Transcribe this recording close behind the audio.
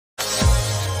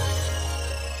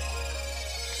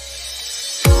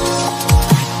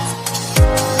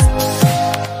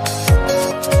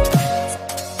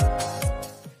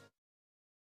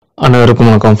அனைவருக்கும்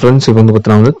வணக்கம் ஃப்ரெண்ட்ஸ். இப்போ வந்து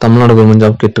பார்த்தீங்கன்னா தமிழ்நாடு கவர்மெண்ட்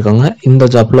ஜாப் கேட்டிருக்காங்க. இந்த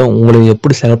ஜாப்பில் உங்களை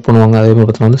எப்படி செலக்ட் பண்ணுவாங்க, அதே மாதிரி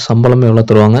பார்த்தீங்கன்னா சம்பளம் எவ்வளோ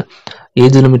தருவாங்க,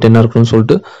 ஏஜ் லிமிட் என்ன இருக்குன்னு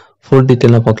சொல்லிட்டு ஃபுல்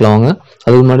டீட்டெயிலாக பார்க்கலாம் வாங்க.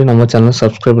 அதுக்கு முன்னாடி நம்ம சேனல்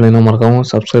சப்ஸ்கிரைப் பண்ணினா மறக்காம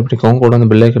சப்ஸ்கிரைப் பண்ணிக்கோங்க. கூட அந்த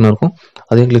பெல் ஐக்கன் இருக்கும்,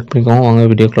 அதையும் கிளிக் பண்ணிக்கோங்க. வாங்க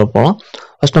வீடியோக்குள்ள போகலாம்.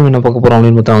 ஃபர்ஸ்ட் நம்ம என்ன பார்க்க போகிறோம்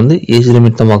அப்படின்னு பார்த்தா ஏஜ்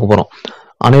லிமிட் தான் பார்க்க போகிறோம்.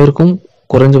 அனைவருக்கும்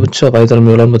குறைஞ்சபட்ச வயதிறம்பு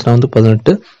எவ்வளோன்னு பார்த்தீங்கன்னா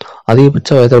 18, அதிகபட்ச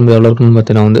வயதிறம்பு எவ்வளோ இருக்குன்னு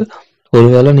பார்த்தீங்கன்னா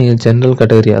ஒருவேளை நீங்கள் ஜென்ரல்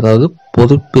கேட்டகரி அதாவது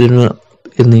பொது பிரிவு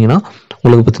இருந்தீங்கன்னா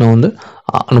உங்களுக்கு பார்த்தீங்கன்னா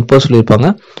 30 சொல்லியிருப்பாங்க.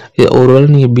 ஒருவேளை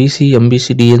நீங்கள் பிசி,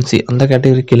 எம்பிசி, டிஎன்சி அந்த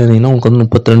கேட்டகரி கீழே இருந்தீங்கன்னா உங்களுக்கு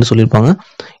 32 சொல்லியிருப்பாங்க.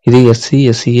 இதே எஸ்சி,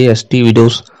 எஸ்சிஏ, எஸ்டி,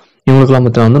 விடோஸ் இவங்களுக்குலாம்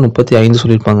பார்த்தீங்கன்னா 35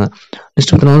 சொல்லியிருப்பாங்க.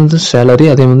 நெக்ஸ்ட் பார்த்தீங்கன்னா சேலரி,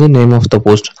 அதே name of the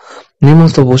post. Name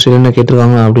of the post என்ன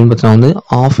கேட்டிருக்காங்க அப்படின்னு பார்த்தீங்கன்னா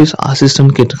ஆஃபீஸ்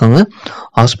அசிஸ்டன்ட் கேட்டிருக்காங்க,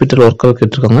 ஹாஸ்பிட்டல் ஒர்க்கர்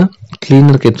கேட்டிருக்காங்க,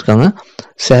 கிளீனர் கேட்டிருக்காங்க,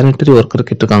 சானிட்டரி ஒர்க்கர்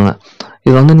கேட்டிருக்காங்க.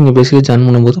 இதில் நீங்கள் பேசிக்காக ஜாயின்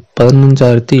பண்ணும்போது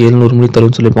 15,700 மணி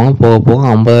தரும்னு சொல்லியிருப்பாங்க. போக போக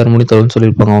 50,000 மணி தரும்னு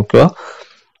சொல்லியிருப்பாங்க. ஓகேவா?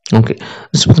 ஓகே.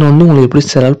 நெக்ஸ்ட் பார்த்தீங்கன்னா உங்களுக்கு எப்படி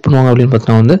செலக்ட் பண்ணுவாங்க அப்படின்னு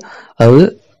பார்த்தீங்கன்னா அதாவது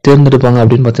தேர்ந்தெடுப்பாங்க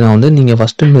அப்படின்னு பார்த்தீங்கன்னா நீங்கள்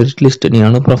ஃபஸ்ட்டு மெரிட் லிஸ்ட் நீங்கள்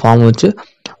அனுப்புகிற ஃபார்ம் வச்சு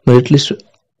மெரிட் லிஸ்ட்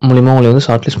மூலிமா உங்களை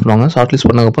ஷார்ட் லிஸ்ட் பண்ணுவாங்க. ஷார்ட் லிஸ்ட்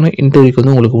பண்ணதுக்கப்புறம் இன்டர்வியூக்கு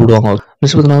உங்களுக்கு விடுவாங்க.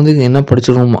 நெக்ஸ்ட் பார்த்தீங்கன்னா இது என்ன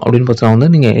படிச்சிருக்கணும் அப்படின்னு பார்த்தீங்கன்னா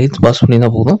நீங்கள் 8th பாஸ் பண்ணி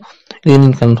தான் போதும். இது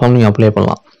நீங்கள் கன்ஃபார்ம் நீங்கள் அப்ளை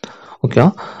பண்ணலாம். ஓகேவா?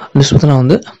 நெக்ஸ்ட்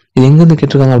பார்த்தீங்கன்னா இது எங்கேருந்து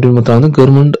கேட்டிருக்காங்க அப்படின்னு பார்த்தீங்கன்னா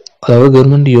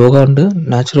government yoga and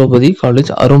naturopathy college,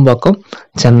 Arumbakkam,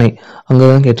 Chennai. அங்கே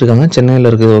தான் கேட்டிருக்காங்க. சென்னையில்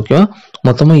இருக்குது. ஓகேவா?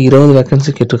 மொத்தமாக 20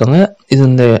 வேகன்சி கேட்டிருக்காங்க. இது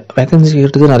இந்த வேகன்சி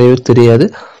கேட்டது நிறைய பேர் தெரியாது.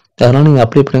 அதனால் நீங்கள்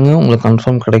அப்ளை பண்ணுங்க, உங்களுக்கு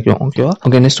கன்ஃபார்ம் கிடைக்கும். ஓகேவா?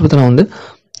 ஓகே. நெக்ஸ்ட் பார்த்தீங்கன்னா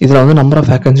இதில் நம்பர் ஆஃப்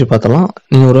வேகன்சி பார்த்தலாம்.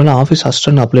 நீங்கள் ஒருவேளை ஆஃபீஸ்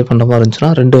அசிஸ்டன்ட் அப்ளை பண்ணுற மாதிரி இருந்துச்சுன்னா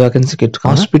 2 வேகன்சி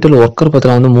கேட்டிருக்காங்க. ஹாஸ்பிட்டல் ஒர்க்கர்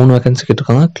பார்த்தீங்கன்னா 3 வேகன்சி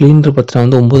கேட்டிருக்காங்க. கிளீனர்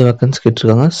பார்த்தீங்கன்னா 9 வேகன்சி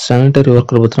கேட்டிருக்காங்க. சானிட்டரி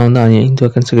ஒர்க்கர் பார்த்தீங்கன்னா 5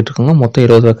 வேகன்சி கேட்டிருக்காங்க. மொத்தம்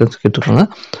 20 வேகன்சி கேட்டிருக்காங்க.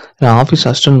 ஆஃபீஸ்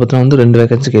அசிஸ்டன்ட் பார்த்தீங்கன்னா 2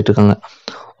 வேகன்சி கேட்டிருக்காங்க.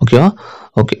 ஓகேவா?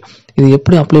 ஓகே. இது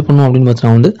எப்படி அப்ளை பண்ணணும் அப்படின்னு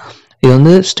பார்த்தீங்கன்னா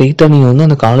இது ஸ்ட்ரெயிட்டாக நீங்கள்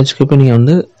அந்த காலேஜுக்கு போய்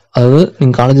நீங்கள் அதாவது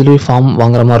நீங்கள் காலேஜில் போய் ஃபார்ம்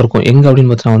வாங்குற மாதிரி இருக்கும். எங்கே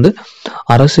அப்படின்னு பார்த்தீங்கன்னா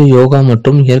அரசு யோகா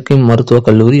மற்றும் இயற்கை மருத்துவக்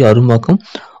கல்லூரி, அரும்பாக்கம்,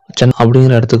 சென்னை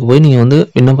அப்படிங்கிற இடத்துக்கு போய் நீங்கள்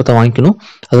விண்ணப்பத்தை வாங்கிக்கணும்.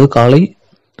 அது காலை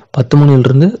 10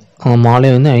 மணிலிருந்து மாலை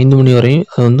 5 மணி வரையும்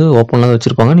அது ஓப்பனில் தான்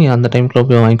வச்சுருப்பாங்க. நீங்கள் அந்த டைம்குள்ளே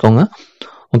போய் வாங்கிக்கோங்க.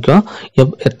 ஓகேவா?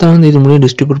 எத்தனாம் தேதி முடியும்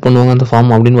டிஸ்ட்ரிபியூட் பண்ணுவாங்க அந்த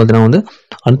ஃபார்ம் அப்படின்னு பார்த்தீங்கன்னா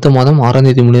அடுத்த மாதம் 6ஆம்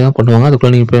தேதி முடியும் தான் பண்ணுவாங்க.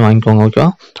 அதுக்குள்ளே நீங்கள் போய் வாங்கிக்கோங்க. ஓகேவா?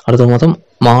 அடுத்த மாதம்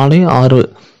மாலை 6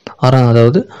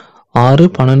 அதாவது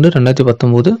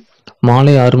 6/12/2019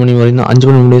 மாலை 6 மணி வரையும் 5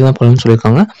 மணி முடியும் தான் பண்ணணும்னு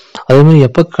சொல்லியிருக்காங்க. அதேமாதிரி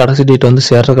எப்போ கடைசி டேட்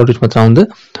சேர்றதுக்கு அப்படின்னு பார்த்தா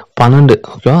 12.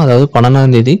 ஓகேவா? அதாவது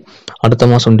 12ஆம் தேதி அடுத்த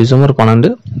மாதம் டிசம்பர்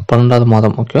 12வது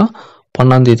மாதம். ஓகேவா?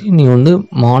 12ஆம் தேதி நீங்கள்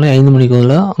மாலை 5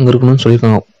 மணிக்குள்ள அங்கே இருக்கணும்னு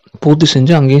சொல்லியிருக்காங்க. பூர்த்தி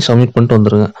செஞ்சு அங்கேயும் சப்மிட் பண்ணிட்டு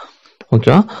வந்துடுங்க.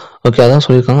 ஓகேவா? ஓகே, அதான்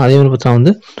சொல்லியிருக்காங்க. அதே மாதிரி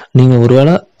பார்த்தா நீங்கள்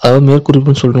ஒருவேளை அதாவது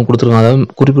மேற்குறிப்புன்னு சொல்லிட்டு கொடுத்துருக்காங்க. அதாவது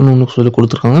குறிப்புன்னு ஒன்று சொல்லி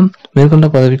கொடுத்துருக்காங்க. மேற்கொண்ட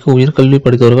பதவிக்கு உயர்கல்வி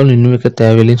படித்தவர்கள் நியமிக்க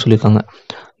தேவையில்லைன்னு சொல்லியிருக்காங்க.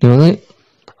 நீங்கள்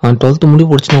 12th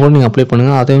முடிச்சுனா கூட நீங்கள் அப்ளை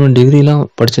பண்ணுங்கள். அதே மாதிரி டிகிரிலாம்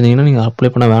படிச்சிருந்தீங்கன்னா நீங்கள் அப்ளை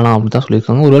பண்ண வேணாம் அப்படின்னு தான்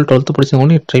சொல்லியிருக்காங்க. ஒருவேளை 12th படிச்சவங்க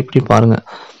கூட நீங்கள் ட்ரை பண்ணி பாருங்கள்.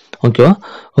 ஓகேவா?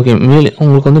 ஓகே. மேலே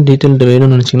உங்களுக்கு டீட்டெயில்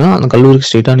வேணும்னு நினச்சிங்கன்னா அந்த கல்லூரிக்கு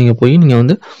ஸ்ட்ரெயிட்டாக நீங்கள் போய்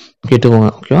நீங்கள் கேட்டுக்கோங்க.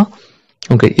 ஓகேவா?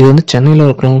 ஓகே. இது சென்னையில்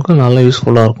இருக்கிறவங்களுக்கு நல்லா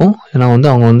யூஸ்ஃபுல்லாக இருக்கும். ஏன்னா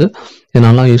அவங்க இதை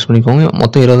நல்லா யூஸ் பண்ணிக்கோங்க.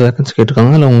 மொத்தம் 20 வேகன்சி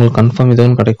கேட்டிருக்காங்க. இல்லை உங்களுக்கு கன்ஃபார்ம்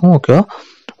இதுவும் கிடைக்கும். ஓகேவா?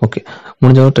 ஓகே.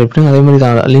 முடிஞ்சவங்க ட்ரை பண்ணுங்க. அதே மாதிரி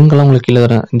லிங்க்லாம் உங்களுக்கு கீழே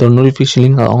தரேன். இந்த நோட்டிஃபிகேஷன்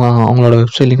லிங்க் அவங்களோட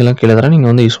வெப்சைட் லிங்க் எல்லாம் கீழே தரேன்.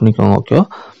 நீங்கள் யூஸ் பண்ணிக்கோங்க. ஓகேவா?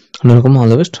 அனைவருக்கும்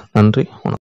ஆல் தி பெஸ்ட். நன்றி.